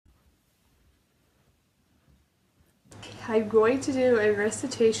I'm going to do a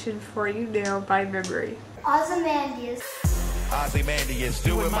recitation for you now by memory. Ozymandias. Ozymandias,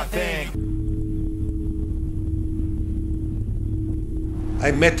 doing my thing.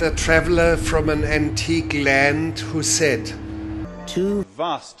 I met a traveler from an antique land who said, "Two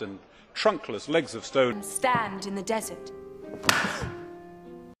vast and trunkless legs of stone stand in the desert.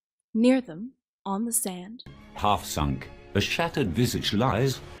 Near them, on the sand, half sunk, a shattered visage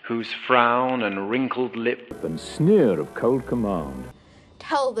lies, whose frown and wrinkled lip and sneer of cold command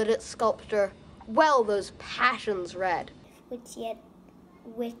tell that its sculptor well those passions read,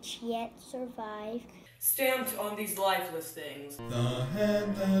 which yet survive, stamped on these lifeless things. The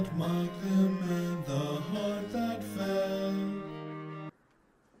hand that marked them and the heart that fell.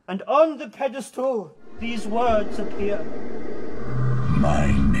 And on the pedestal these words appear. My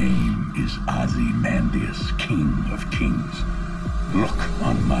name is Ozymandias, King of Kings. Look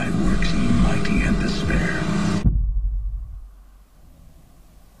on my works, ye mighty, and despair.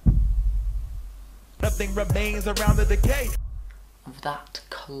 Nothing remains around the decay of that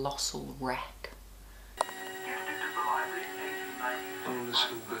colossal wreck.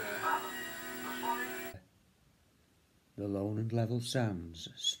 The lone and level sands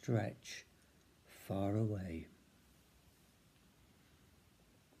stretch far away.